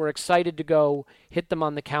it and were excited to go hit them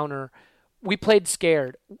on the counter, we played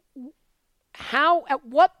scared. At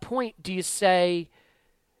what point do you say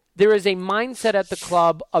there is a mindset at the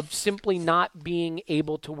club of simply not being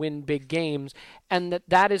able to win big games, and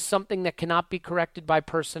that is something that cannot be corrected by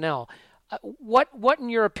personnel? What in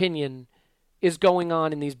your opinion is going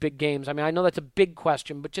on in these big games? I mean, I know that's a big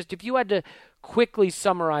question, but just if you had to quickly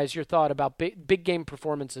summarize your thought about big game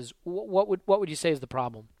performances, what would you say is the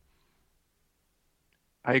problem?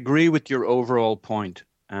 I agree with your overall point,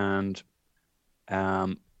 and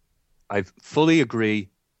I fully agree.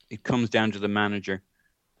 It comes down to the manager.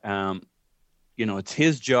 It's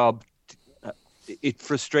his job. It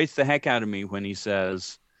frustrates the heck out of me when he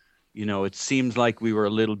says, it seems like we were a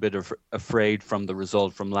little bit afraid from the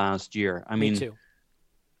result from last year. I mean, too.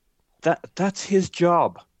 That's his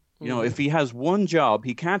job. If he has one job,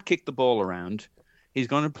 he can't kick the ball around. He's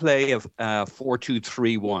going to play a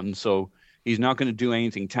 4-2-3-1, so he's not going to do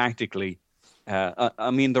anything tactically.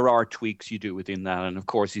 I mean, there are tweaks you do within that, and of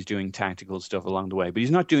course he's doing tactical stuff along the way, but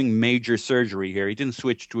he's not doing major surgery here. He didn't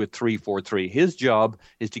switch to a 3-4-3. His job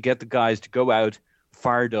is to get the guys to go out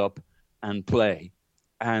fired up and play,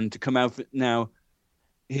 and to come out. Now,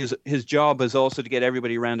 his job is also to get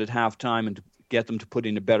everybody around at halftime and to get them to put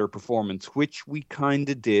in a better performance, which we kind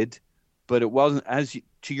of did, but it wasn't,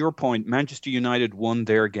 to your point, Manchester United won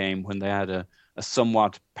their game when they had a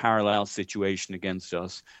somewhat parallel situation against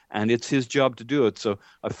us, and it's his job to do it. So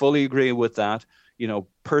I fully agree with that.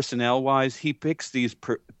 Personnel-wise, he picks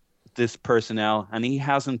this personnel, and he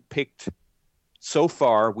hasn't picked, so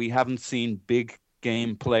far, we haven't seen big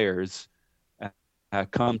game players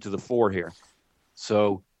come to the fore here.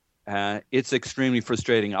 So it's extremely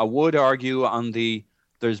frustrating. I would argue on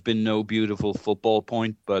there's been no beautiful football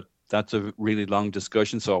point, but that's a really long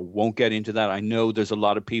discussion, so I won't get into that. I know there's a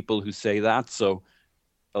lot of people who say that, so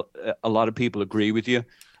a lot of people agree with you.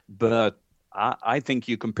 But I think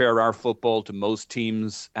you compare our football to most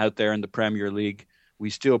teams out there in the Premier League, we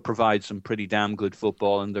still provide some pretty damn good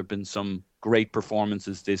football, and there have been some great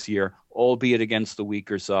performances this year, albeit against the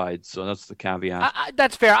weaker side. So that's the caveat.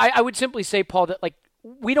 That's fair. I would simply say, Paul, that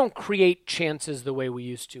we don't create chances the way we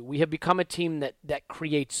used to. We have become a team that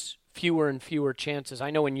creates fewer and fewer chances.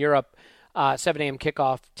 I know in Europe, 7 a.m.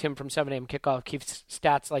 kickoff, Tim from 7 a.m. kickoff keeps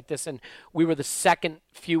stats like this, and we were the second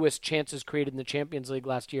fewest chances created in the Champions League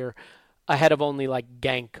last year, ahead of only like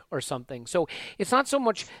Genk or something. So it's not so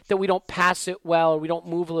much that we don't pass it well or we don't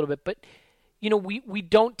move a little bit, but we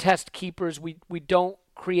don't test keepers. We don't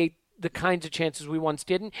create the kinds of chances we once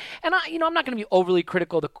did. And I'm not going to be overly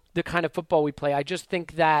critical of the kind of football we play. I just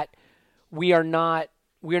think that we are not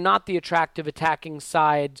the attractive attacking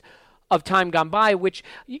sides of time gone by, which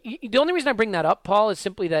the only reason I bring that up, Paul, is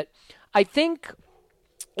simply that I think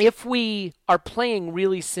if we are playing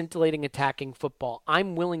really scintillating attacking football,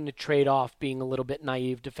 I'm willing to trade off being a little bit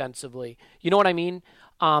naive defensively. You know what I mean?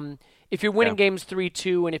 If you're winning games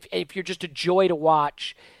 3-2 and if you're just a joy to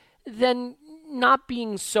watch, then not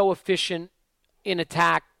being so efficient in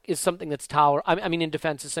attack is something that's tolerable. I mean, in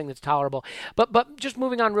defense is something that's tolerable. But just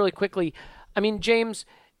moving on really quickly, I mean, James,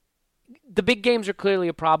 the big games are clearly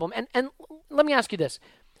a problem. And let me ask you this.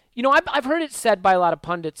 I've heard it said by a lot of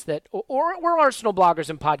pundits that, or Arsenal bloggers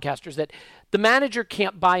and podcasters, that the manager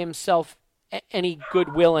can't buy himself any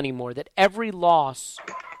goodwill anymore, that every loss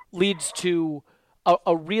leads to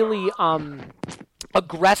a really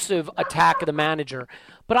aggressive attack of the manager.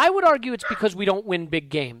 But I would argue it's because we don't win big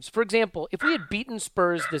games. For example, if we had beaten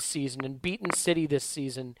Spurs this season and beaten City this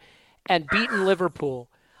season and beaten Liverpool,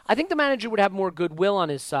 I think the manager would have more goodwill on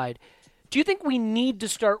his side. Do you think we need to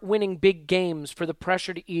start winning big games for the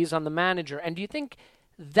pressure to ease on the manager? And do you think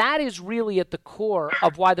that is really at the core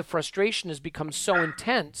of why the frustration has become so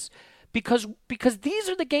intense? Because these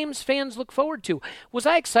are the games fans look forward to. Was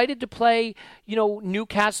I excited to play,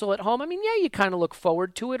 Newcastle at home? I mean, yeah, you kind of look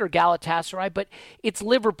forward to it, or Galatasaray, but it's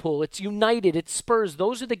Liverpool, it's United, it's Spurs.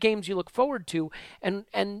 Those are the games you look forward to, and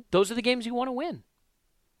those are the games you want to win.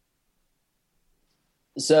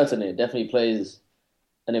 Certainly, it definitely plays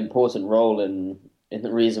an important role in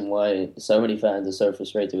the reason why so many fans are so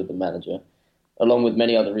frustrated with the manager, along with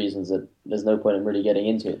many other reasons that there's no point in really getting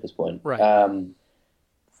into at this point. Right.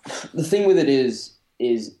 The thing with it is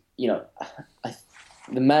the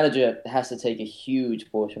manager has to take a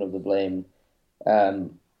huge portion of the blame.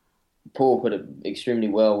 Paul put it extremely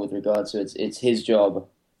well with regards to it's his job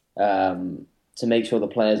to make sure the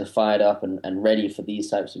players are fired up and ready for these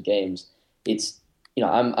types of games.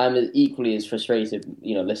 I'm equally as frustrated,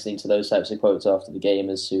 listening to those types of quotes after the game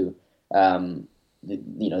as to,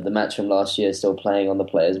 the match from last year still playing on the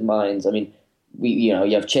players' minds. I mean, you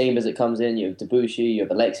have Chambers that comes in, you have Debuchy, you have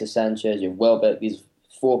Alexis Sanchez, you have Welbeck. These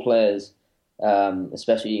four players,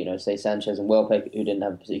 especially say Sanchez and Welbeck, who didn't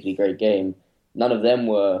have a particularly great game. None of them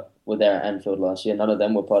were there at Anfield last year. None of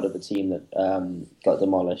them were part of the team that got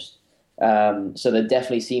demolished. So there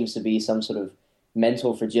definitely seems to be some sort of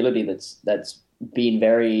mental fragility that's been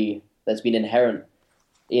inherent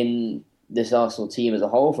in this Arsenal team as a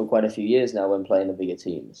whole for quite a few years now when playing the bigger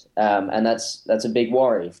teams, and that's a big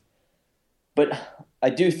worry. But I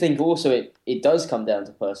do think also it does come down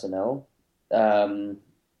to personnel.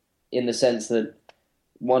 in the sense that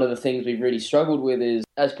one of the things we've really struggled with is,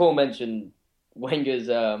 as Paul mentioned, Wenger's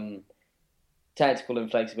tactical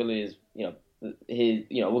inflexibility is,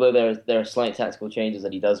 although there are slight tactical changes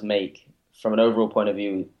that he does make, from an overall point of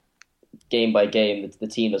view, game by game, the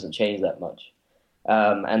team doesn't change that much,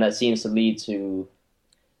 and that seems to lead to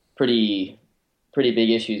pretty big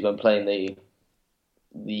issues when playing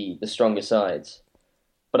the stronger sides.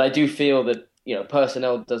 But I do feel that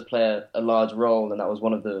personnel does play a large role, and that was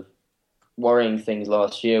one of the worrying things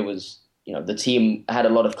last year. Was the team had a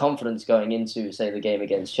lot of confidence going into, say, the game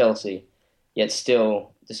against Chelsea, yet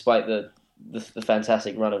still, despite the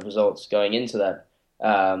fantastic run of results going into that,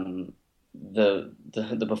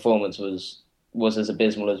 the performance was as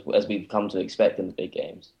abysmal as we've come to expect in the big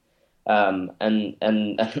games, and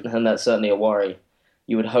that's certainly a worry.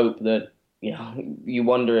 You would hope that you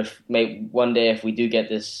wonder if maybe one day, if we do get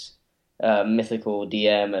this mythical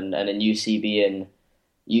DM and a new CB in,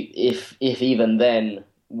 if even then,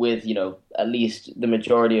 with at least the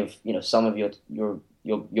majority of some of your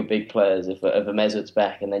big players, if Mesut's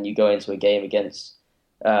back, and then you go into a game against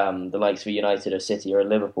the likes of United or City or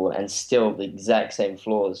Liverpool, and still the exact same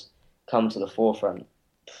flaws come to the forefront,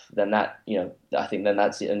 then that I think then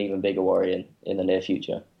that's an even bigger worry in the near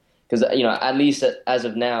future. Because at least as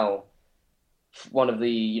of now, one of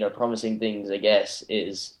the promising things, I guess,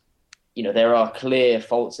 is there are clear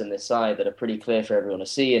faults in this side that are pretty clear for everyone to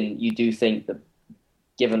see, and you do think that,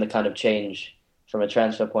 given the kind of change from a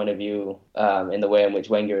transfer point of view, in the way in which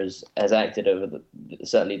Wenger has acted over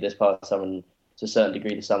certainly this past summer, and to a certain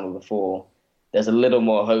degree the summer before, there's a little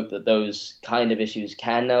more hope that those kind of issues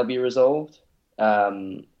can now be resolved.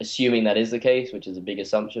 Assuming that is the case, which is a big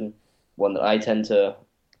assumption, one that I tend to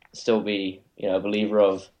still be a believer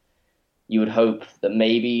of, you would hope that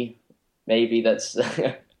maybe that's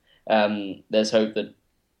there's hope that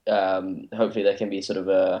hopefully there can be sort of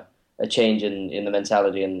a change in the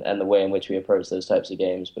mentality and the way in which we approach those types of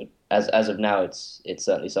games. But as of now, it's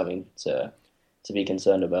certainly something to be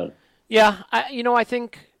concerned about. Yeah, I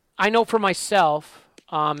think I know for myself,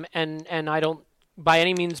 and I don't by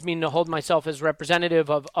any means mean to hold myself as representative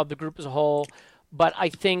of the group as a whole, but I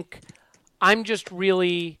think I'm just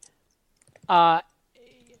really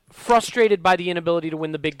frustrated by the inability to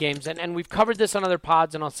win the big games. And we've covered this on other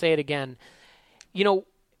pods, and I'll say it again.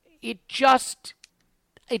 It just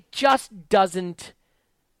doesn't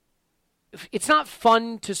 – it's not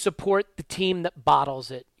fun to support the team that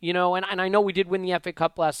bottles it, and I know we did win the FA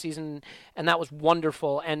Cup last season, and that was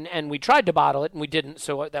wonderful, and we tried to bottle it, and we didn't,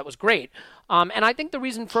 so that was great. And I think the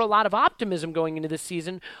reason for a lot of optimism going into this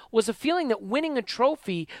season was a feeling that winning a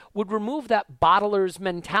trophy would remove that bottler's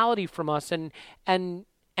mentality from us and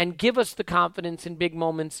give us the confidence in big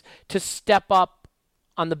moments to step up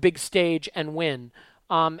on the big stage and win.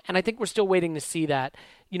 And I think we're still waiting to see that.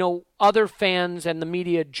 Other fans and the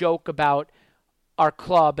media joke about our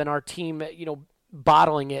club and our team,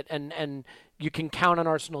 bottling it, and you can count on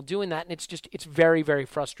Arsenal doing that. And it's very, very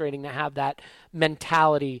frustrating to have that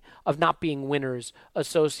mentality of not being winners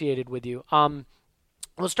associated with you.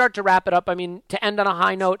 We'll start to wrap it up. I mean, to end on a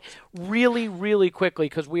high note, really, really quickly,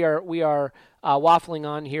 because we are waffling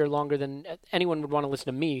on here longer than anyone would want to listen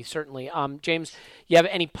to me, certainly. James, you have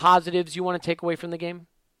any positives you want to take away from the game?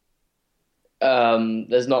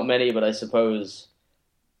 There's not many, but I suppose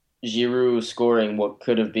Giroud scoring what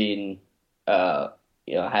could have been, had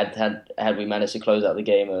we managed to close out the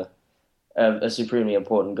game, a supremely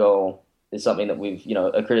important goal is something that we've,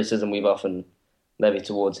 a criticism we've often levied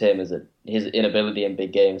towards him is that his inability in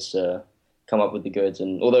big games to come up with the goods.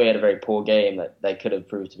 And although he had a very poor game, that could have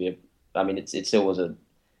proved to be it still was a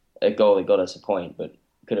goal that got us a point, but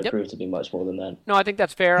could have proved to be much more than that. No, I think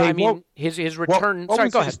that's fair. Hey, his return. Sorry,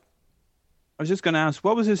 go ahead. I was just going to ask,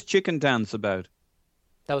 what was his chicken dance about?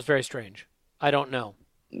 That was very strange. I don't know.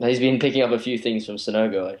 He's been picking up a few things from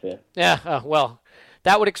Sonogo, I fear. Yeah, well,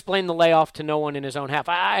 that would explain the layoff to no one in his own half.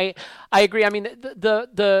 I agree. I mean,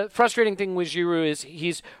 the frustrating thing with Giroud is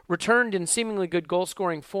he's returned in seemingly good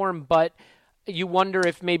goal-scoring form, but you wonder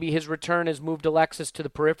if maybe his return has moved Alexis to the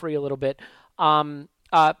periphery a little bit.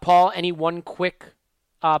 Paul, any one quick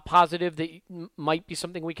positive that might be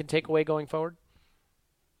something we can take away going forward?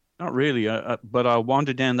 Not really, but I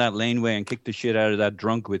wandered down that laneway and kicked the shit out of that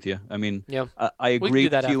drunk with you. I mean, yeah. I agree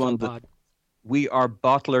with you on that. We are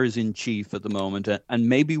bottlers in chief at the moment, and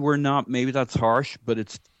maybe we're not. Maybe that's harsh, but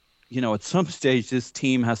it's, at some stage this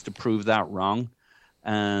team has to prove that wrong,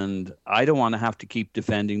 and I don't want to have to keep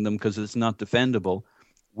defending them because it's not defendable.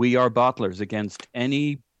 We are bottlers against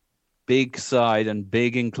any big side, and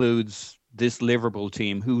big includes this Liverpool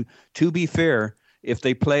team, who, to be fair, if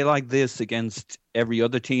they play like this against every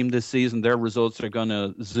other team this season, their results are going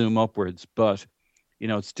to zoom upwards. But,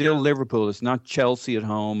 it's still Liverpool. It's not Chelsea at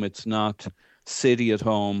home. It's not City at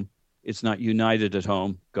home. It's not United at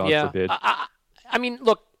home, God forbid. I mean,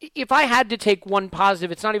 look, if I had to take one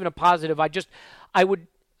positive, it's not even a positive. I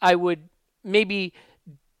would maybe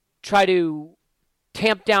try to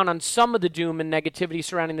tamp down on some of the doom and negativity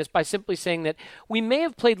surrounding this by simply saying that we may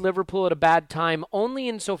have played Liverpool at a bad time only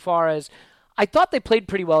insofar as I thought they played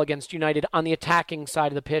pretty well against United on the attacking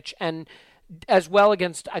side of the pitch, and as well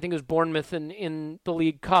against, I think it was Bournemouth in the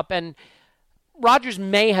League Cup. And Rodgers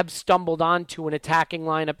may have stumbled onto an attacking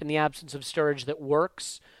lineup in the absence of Sturridge that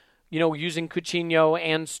works, using Coutinho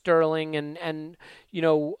and Sterling and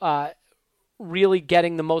really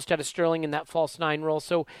getting the most out of Sterling in that false nine role.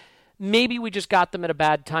 So maybe we just got them at a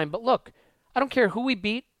bad time. But look, I don't care who we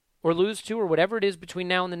beat or lose to or whatever it is between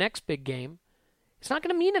now and the next big game. It's not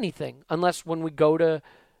going to mean anything unless when we go to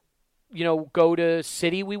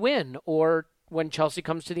City we win, or when Chelsea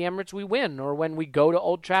comes to the Emirates we win, or when we go to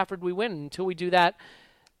Old Trafford we win. Until we do that,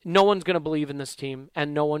 no one's going to believe in this team,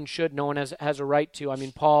 and no one should. No one has a right to. I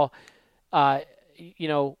mean, Paul, do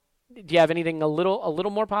you have anything a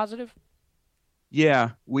little more positive?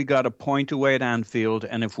 Yeah, we got a point away at Anfield,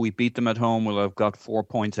 and if we beat them at home, we'll have got 4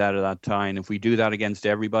 points out of that tie. And if we do that against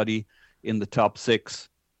everybody in the top six,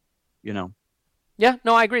 Yeah,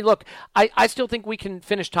 no, I agree. Look, I still think we can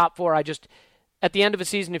finish top four. At the end of a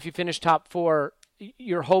season, if you finish top four,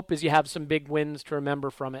 your hope is you have some big wins to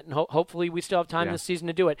remember from it. And hopefully we still have time this season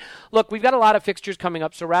to do it. Look, we've got a lot of fixtures coming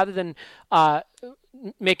up, so rather than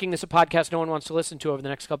making this a podcast no one wants to listen to over the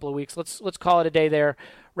next couple of weeks, let's call it a day there,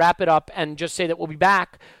 wrap it up, and just say that we'll be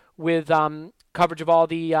back with coverage of all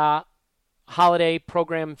the holiday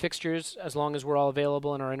program fixtures as long as we're all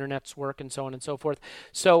available and our internets work and so on and so forth.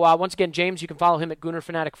 So once again, James, you can follow him at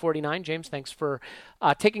GoonerFanatic49. James, thanks for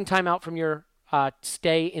taking time out from your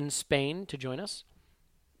stay in Spain to join us.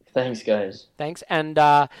 Thanks, guys. Thanks. And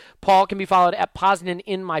Paul can be followed at Poznan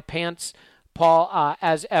in my pants. Paul,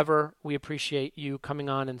 as ever, we appreciate you coming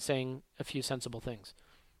on and saying a few sensible things.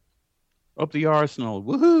 Up the Arsenal.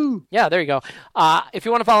 Woohoo! Yeah, there you go. If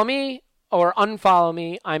you want to follow me or unfollow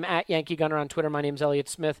me, I'm at Yankee Gunner on Twitter. My name's Elliot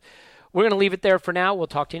Smith. We're going to leave it there for now. We'll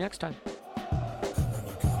talk to you next time.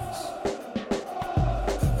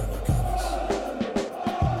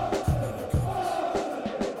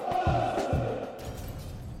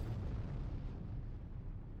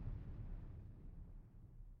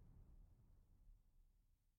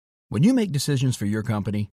 When you make decisions for your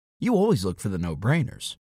company, you always look for the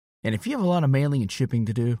no-brainers. And if you have a lot of mailing and shipping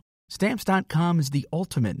to do, Stamps.com is the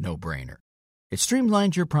ultimate no-brainer. It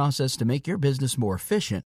streamlines your process to make your business more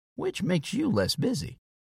efficient, which makes you less busy.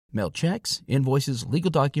 Mail checks, invoices, legal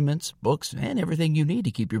documents, books, and everything you need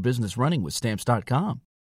to keep your business running with Stamps.com.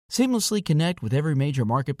 Seamlessly connect with every major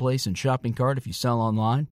marketplace and shopping cart if you sell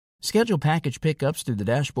online. Schedule package pickups through the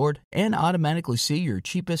dashboard and automatically see your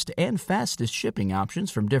cheapest and fastest shipping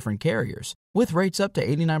options from different carriers, with rates up to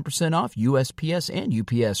 89% off USPS and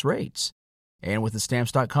UPS rates. And with the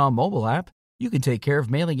Stamps.com mobile app, you can take care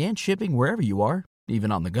of mailing and shipping wherever you are,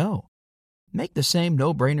 even on the go. Make the same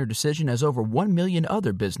no-brainer decision as over 1 million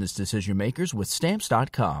other business decision makers with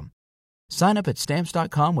Stamps.com. Sign up at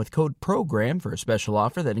Stamps.com with code PROGRAM for a special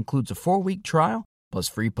offer that includes a 4-week trial, plus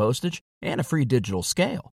free postage and a free digital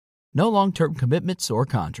scale. No long-term commitments or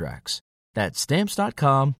contracts. That's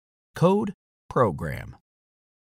Stamps.com, code PROGRAM.